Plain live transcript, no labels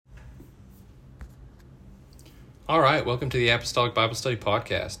All right, welcome to the Apostolic Bible Study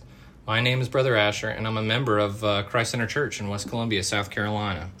Podcast. My name is Brother Asher, and I'm a member of Christ Center Church in West Columbia, South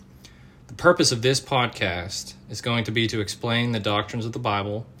Carolina. The purpose of this podcast is going to be to explain the doctrines of the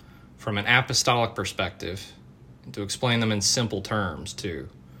Bible from an apostolic perspective, and to explain them in simple terms, too.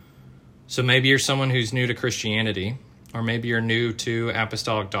 So maybe you're someone who's new to Christianity, or maybe you're new to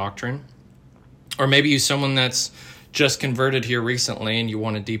apostolic doctrine, or maybe you're someone that's just converted here recently and you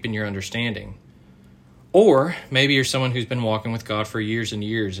want to deepen your understanding. Or maybe you're someone who's been walking with God for years and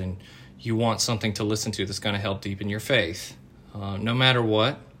years and you want something to listen to that's going to help deepen your faith. No matter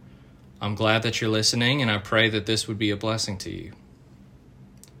what, I'm glad that you're listening, and I pray that this would be a blessing to you.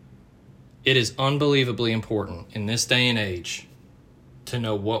 It is unbelievably important in this day and age to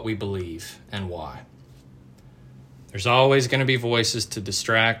know what we believe and why. There's always going to be voices to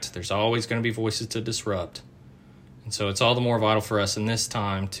distract. There's always going to be voices to disrupt. And so it's all the more vital for us in this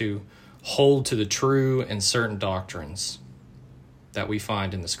time to hold to the true and certain doctrines that we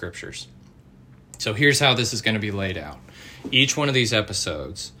find in the Scriptures. So here's how this is going to be laid out. Each one of these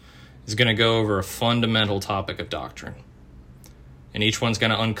episodes is going to go over a fundamental topic of doctrine. And each one's going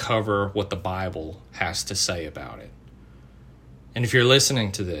to uncover what the Bible has to say about it. And if you're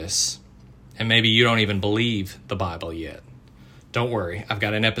listening to this, and maybe you don't even believe the Bible yet, don't worry, I've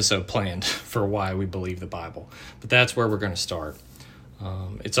got an episode planned for why we believe the Bible. But that's where we're going to start.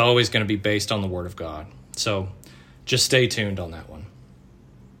 It's always going to be based on the Word of God. So just stay tuned on that one.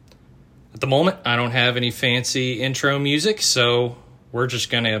 At the moment, I don't have any fancy intro music, so we're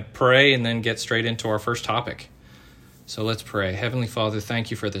just going to pray and then get straight into our first topic. So let's pray. Heavenly Father, thank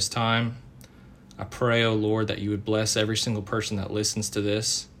you for this time. I pray, O Lord, that you would bless every single person that listens to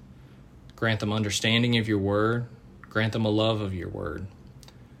this. Grant them understanding of your word. Grant them a love of your word.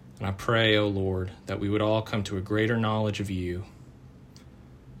 And I pray, O Lord, that we would all come to a greater knowledge of you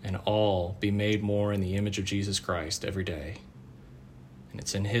and all be made more in the image of Jesus Christ every day. And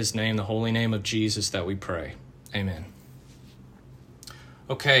it's in his name, the holy name of Jesus, that we pray. Amen.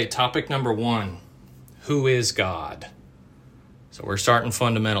 Okay, topic number 1. Who is God? So we're starting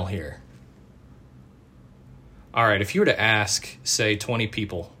fundamental here. All right, if you were to ask, say, 20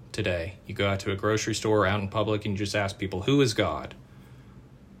 people today, you go out to a grocery store or out in public and you just ask people, who is God?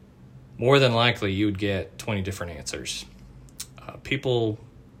 More than likely, you would get 20 different answers. People,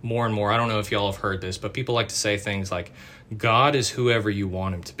 more and more, I don't know if y'all have heard this, but people like to say things like, God is whoever you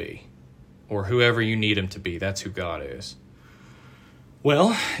want him to be, or whoever you need him to be. That's who God is.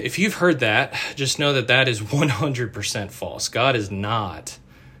 Well, if you've heard that, just know that that is 100% false. God is not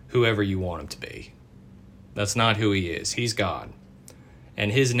whoever you want him to be. That's not who he is. He's God.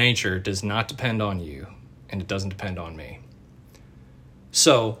 And his nature does not depend on you, and it doesn't depend on me.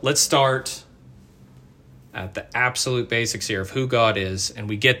 So let's start at the absolute basics here of who God is, and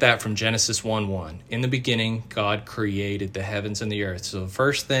we get that from Genesis 1:1. In the beginning, God created the heavens and the earth. So the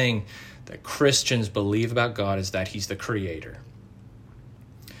first thing that Christians believe about God is that he's the creator.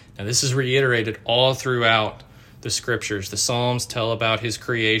 Now this is reiterated all throughout the Scriptures. The Psalms tell about his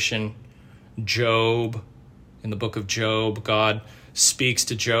creation. Job, in the book of Job, God speaks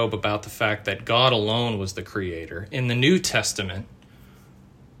to Job about the fact that God alone was the creator. In the New Testament,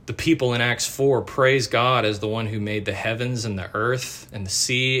 the people in Acts 4 praise God as the one who made the heavens and the earth and the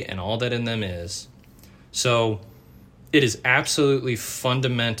sea and all that in them is. So it is absolutely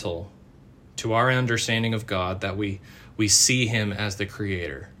fundamental to our understanding of God that we see him as the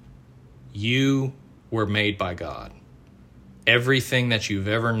creator. You were made by God. Everything that you've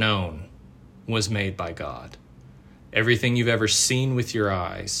ever known was made by God. Everything you've ever seen with your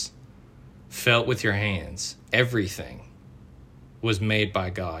eyes, felt with your hands, everything was made by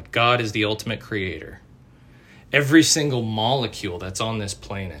God. God is the ultimate creator. Every single molecule that's on this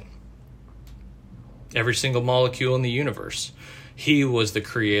planet, every single molecule in the universe, he was the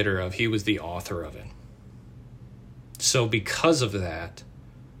creator of, he was the author of it. So because of that,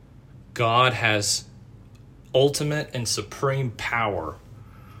 God has ultimate and supreme power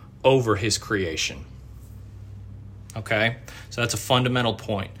over his creation. Okay? So that's a fundamental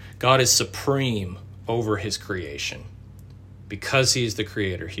point. God is supreme over his creation. Because he is the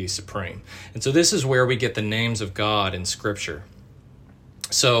creator, he's supreme. And so this is where we get the names of God in Scripture.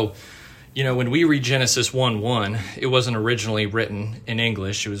 So, when we read Genesis 1:1, it wasn't originally written in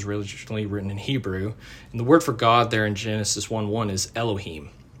English. It was originally written in Hebrew. And the word for God there in Genesis 1:1 is Elohim.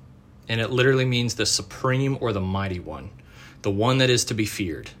 And it literally means the supreme or the mighty one. The one that is to be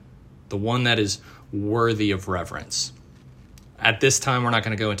feared. The one that is worthy of reverence. At this time, we're not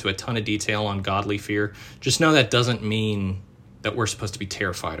going to go into a ton of detail on godly fear. Just know that doesn't mean that we're supposed to be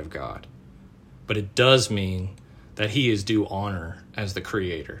terrified of God. But it does mean that he is due honor as the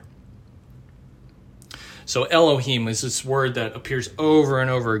creator. So Elohim is this word that appears over and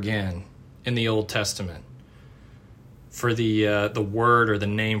over again in the Old Testament for the word or the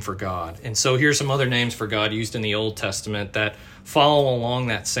name for God. And so here's some other names for God used in the Old Testament that follow along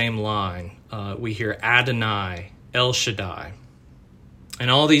that same line. We hear Adonai, El Shaddai.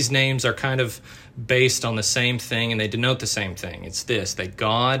 And all these names are kind of based on the same thing, and they denote the same thing. It's this, that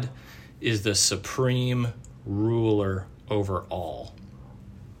God is the supreme ruler over all.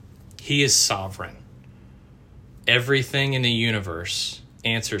 He is sovereign. Everything in the universe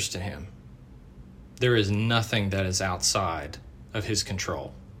answers to him. There is nothing that is outside of his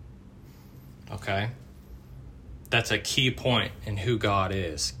control. Okay? That's a key point in who God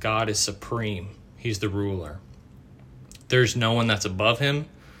is. God is supreme. He's the ruler. There's no one that's above him,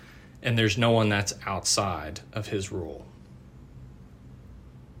 and there's no one that's outside of his rule.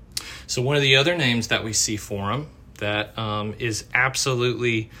 So one of the other names that we see for him that is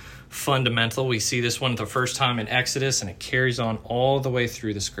absolutely fundamental, we see this one the first time in Exodus, and it carries on all the way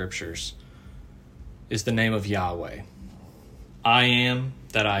through the scriptures, is the name of Yahweh. I am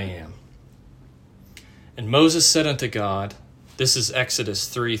that I am. And Moses said unto God, this is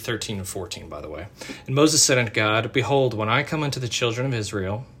Exodus 3:13 and 14, by the way. And Moses said unto God, behold, when I come unto the children of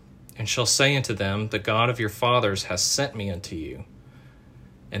Israel, and shall say unto them, the God of your fathers has sent me unto you.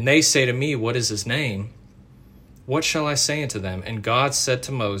 And they say to me, what is his name? What shall I say unto them? And God said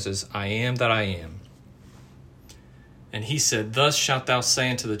to Moses, I am that I am. And he said, thus shalt thou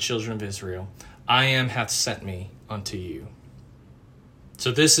say unto the children of Israel, I am hath sent me unto you.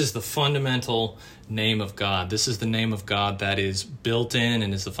 So this is the fundamental name of God. This is the name of God that is built in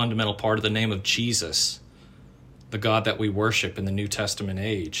and is the fundamental part of the name of Jesus, the God that we worship in the New Testament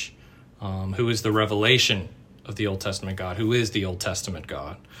age, who is the revelation of the Old Testament God, who is the Old Testament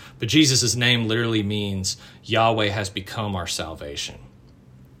God. But Jesus' name literally means Yahweh has become our salvation.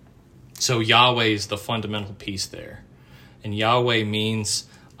 So Yahweh is the fundamental piece there. And Yahweh means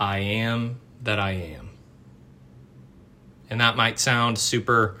I am that I am. And that might sound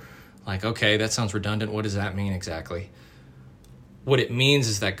super like, okay, that sounds redundant. What does that mean exactly? What it means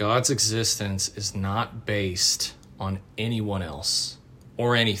is that God's existence is not based on anyone else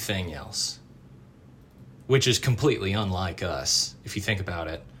or anything else, which is completely unlike us, if you think about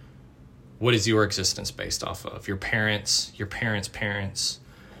it. What is your existence based off of? Your parents, your parents' parents,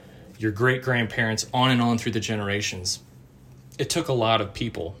 your great-grandparents, on and on through the generations. It took a lot of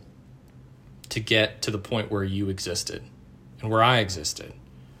people to get to the point where you existed and where I existed.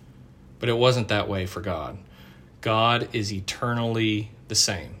 But it wasn't that way for God. God is eternally the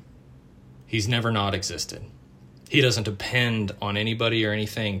same. He's never not existed. He doesn't depend on anybody or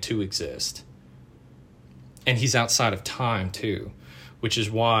anything to exist. And he's outside of time too, which is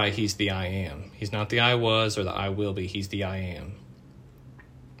why he's the I am. He's not the I was or the I will be. He's the I am.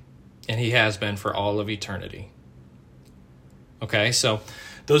 And he has been for all of eternity. Okay, so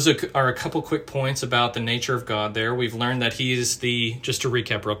those are a couple quick points about the nature of God there. We've learned that he is just to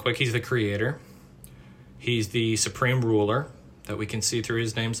recap real quick, he's the creator. He's the supreme ruler that we can see through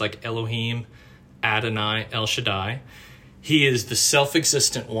his names like Elohim, Adonai, El Shaddai. He is the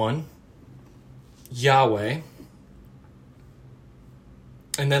self-existent one, Yahweh.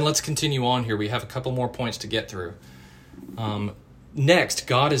 And then let's continue on here. We have a couple more points to get through. Next,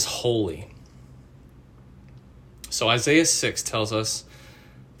 God is holy. So Isaiah 6 tells us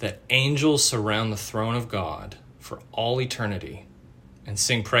that angels surround the throne of God for all eternity and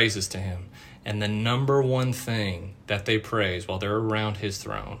sing praises to him. And the number one thing that they praise while they're around his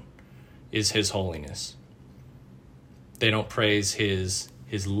throne is his holiness. They don't praise his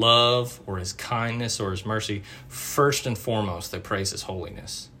love or his kindness or his mercy. First and foremost, they praise his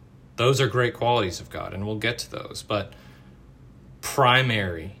holiness. Those are great qualities of God, and we'll get to those. But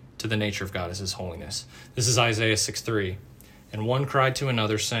primary to the nature of God is his holiness. This is Isaiah 6:3. And one cried to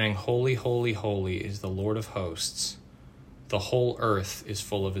another, saying, Holy, holy, holy is the Lord of hosts. The whole earth is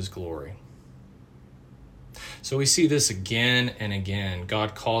full of his glory. So we see this again and again.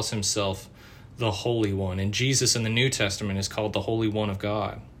 God calls himself the Holy One. And Jesus in the New Testament is called the Holy One of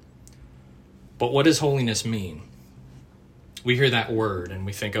God. But what does holiness mean? We hear that word and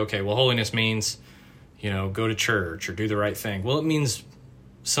we think, okay, well, holiness means, go to church or do the right thing. Well, it means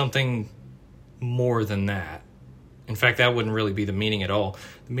something more than that. In fact, that wouldn't really be the meaning at all.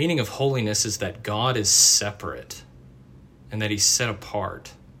 The meaning of holiness is that God is separate and that he's set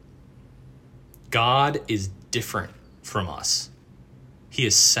apart. God is different from us. He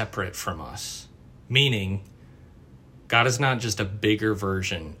is separate from us, meaning God is not just a bigger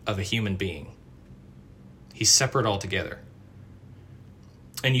version of a human being. He's separate altogether.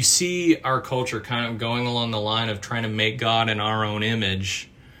 And you see our culture kind of going along the line of trying to make God in our own image,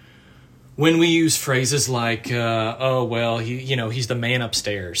 when we use phrases like, oh, well, he's the man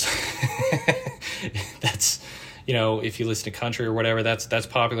upstairs. That's, if you listen to country or whatever, that's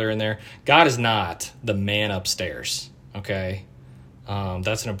popular in there. God is not the man upstairs, okay?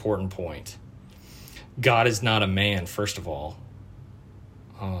 That's an important point. God is not a man, first of all.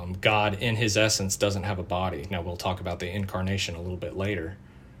 God, in his essence, doesn't have a body. Now, we'll talk about the incarnation a little bit later.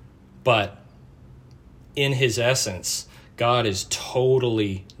 But in his essence, God is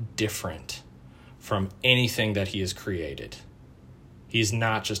totally different from anything that he has created. He's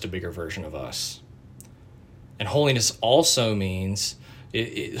not just a bigger version of us. And holiness also means,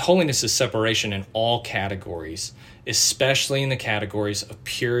 holiness is separation in all categories, especially in the categories of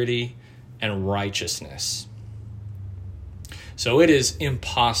purity and righteousness. So it is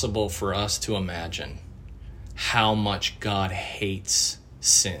impossible for us to imagine how much God hates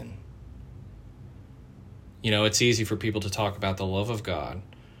sin. It's easy for people to talk about the love of God,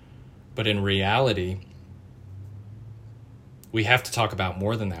 but in reality, we have to talk about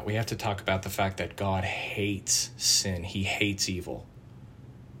more than that. We have to talk about the fact that God hates sin. He hates evil.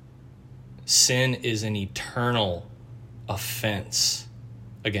 Sin is an eternal offense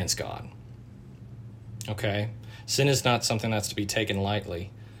against God. Okay? Sin is not something that's to be taken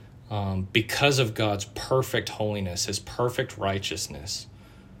lightly. Because of God's perfect holiness, his perfect righteousness,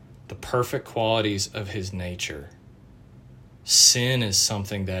 the perfect qualities of his nature, sin is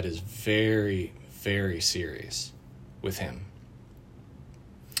something that is very, very serious with him.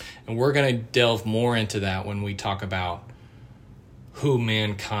 And we're going to delve more into that when we talk about who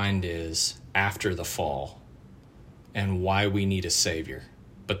mankind is after the fall and why we need a Savior.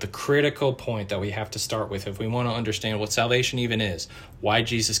 But the critical point that we have to start with, if we want to understand what salvation even is, why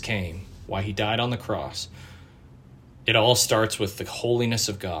Jesus came, why he died on the cross, it all starts with the holiness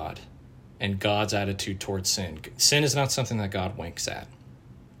of God and God's attitude towards sin. Sin is not something that God winks at.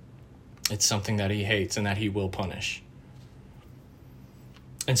 It's something that he hates and that he will punish.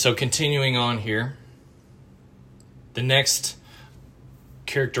 And so continuing on here, the next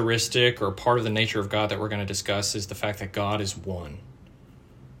characteristic or part of the nature of God that we're going to discuss is the fact that God is one.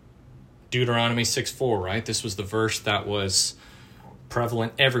 Deuteronomy 6:4, right? This was the verse that was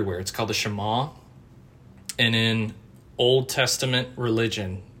prevalent everywhere. It's called the Shema. And in Old Testament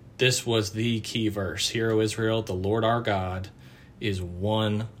religion, this was the key verse. Hear, O Israel, the Lord our God is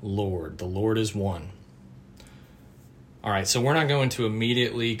one Lord. The Lord is one. All right, so we're not going to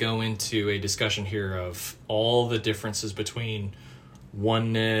immediately go into a discussion here of all the differences between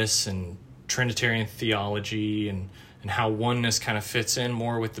oneness and Trinitarian theology and how oneness kind of fits in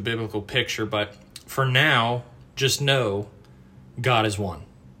more with the biblical picture. But for now, just know God is one.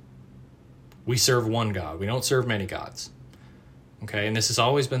 We serve one God. We don't serve many gods. Okay, and this has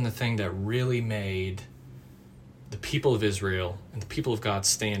always been the thing that really made the people of Israel and the people of God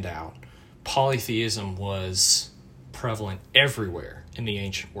stand out. Polytheism was prevalent everywhere in the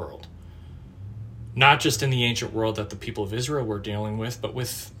ancient world. Not just in the ancient world that the people of Israel were dealing with, but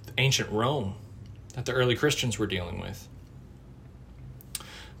with ancient Rome that the early Christians were dealing with.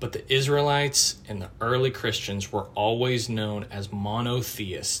 But the Israelites and the early Christians were always known as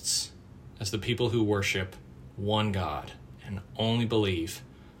monotheists, as the people who worship one God and only believe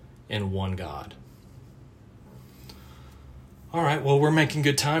in one God. All right, well, we're making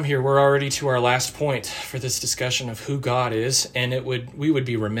good time here. We're already to our last point for this discussion of who God is, and we would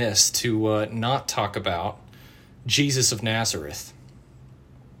be remiss to not talk about Jesus of Nazareth.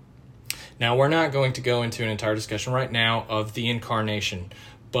 Now, we're not going to go into an entire discussion right now of the incarnation,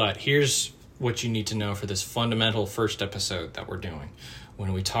 but here's what you need to know for this fundamental first episode that we're doing.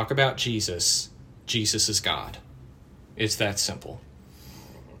 When we talk about Jesus, Jesus is God. It's that simple.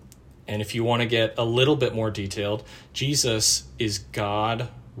 And if you want to get a little bit more detailed, Jesus is God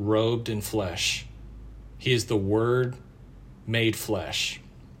robed in flesh. He is the Word made flesh.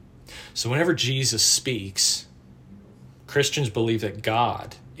 So whenever Jesus speaks, Christians believe that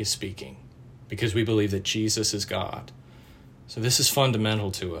God is speaking because we believe that Jesus is God. So this is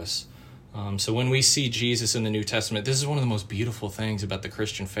fundamental to us. So when we see Jesus in the New Testament, this is one of the most beautiful things about the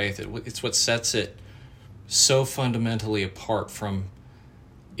Christian faith. It's what sets it so fundamentally apart from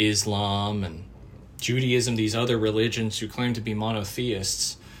Islam and Judaism, these other religions who claim to be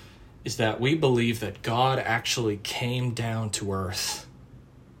monotheists, is that we believe that God actually came down to earth,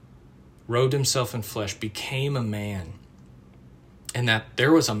 robed himself in flesh, became a man, and that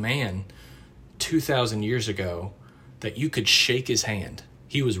there was a man 2,000 years ago that you could shake his hand.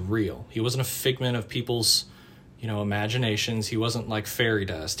 He was real. He wasn't a figment of people's, imaginations. He wasn't like fairy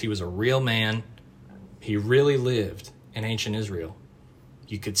dust. He was a real man. He really lived in ancient Israel.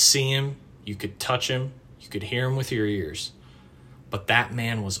 You could see him, you could touch him, you could hear him with your ears. but that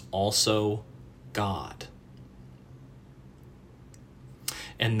man was also God.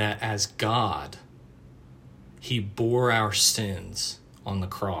 And that as God, he bore our sins on the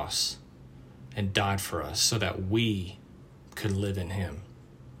cross and died for us so that we could live in him.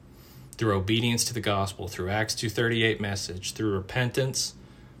 Through obedience to the gospel, through Acts 2:38 message, through repentance,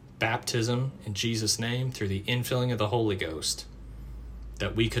 baptism in Jesus' name, through the infilling of the Holy Ghost,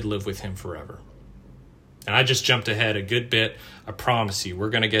 that we could live with him forever. And I just jumped ahead a good bit. I promise you,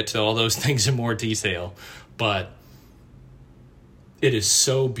 we're going to get to all those things in more detail. But it is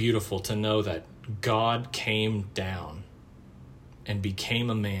so beautiful to know that God came down and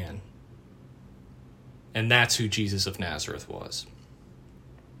became a man. And that's who Jesus of Nazareth was.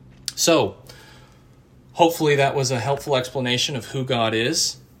 So, hopefully that was a helpful explanation of who God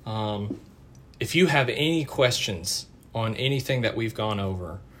is. If you have any questions on anything that we've gone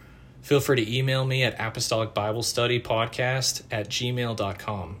over, feel free to email me at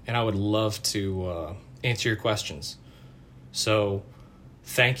apostolicbiblestudypodcast@gmail.com, and I would love to answer your questions. So,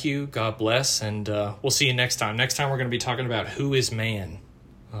 thank you, God bless, and we'll see you next time. Next time we're going to be talking about who is man.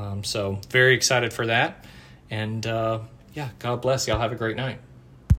 So, very excited for that, and God bless. Y'all have a great night.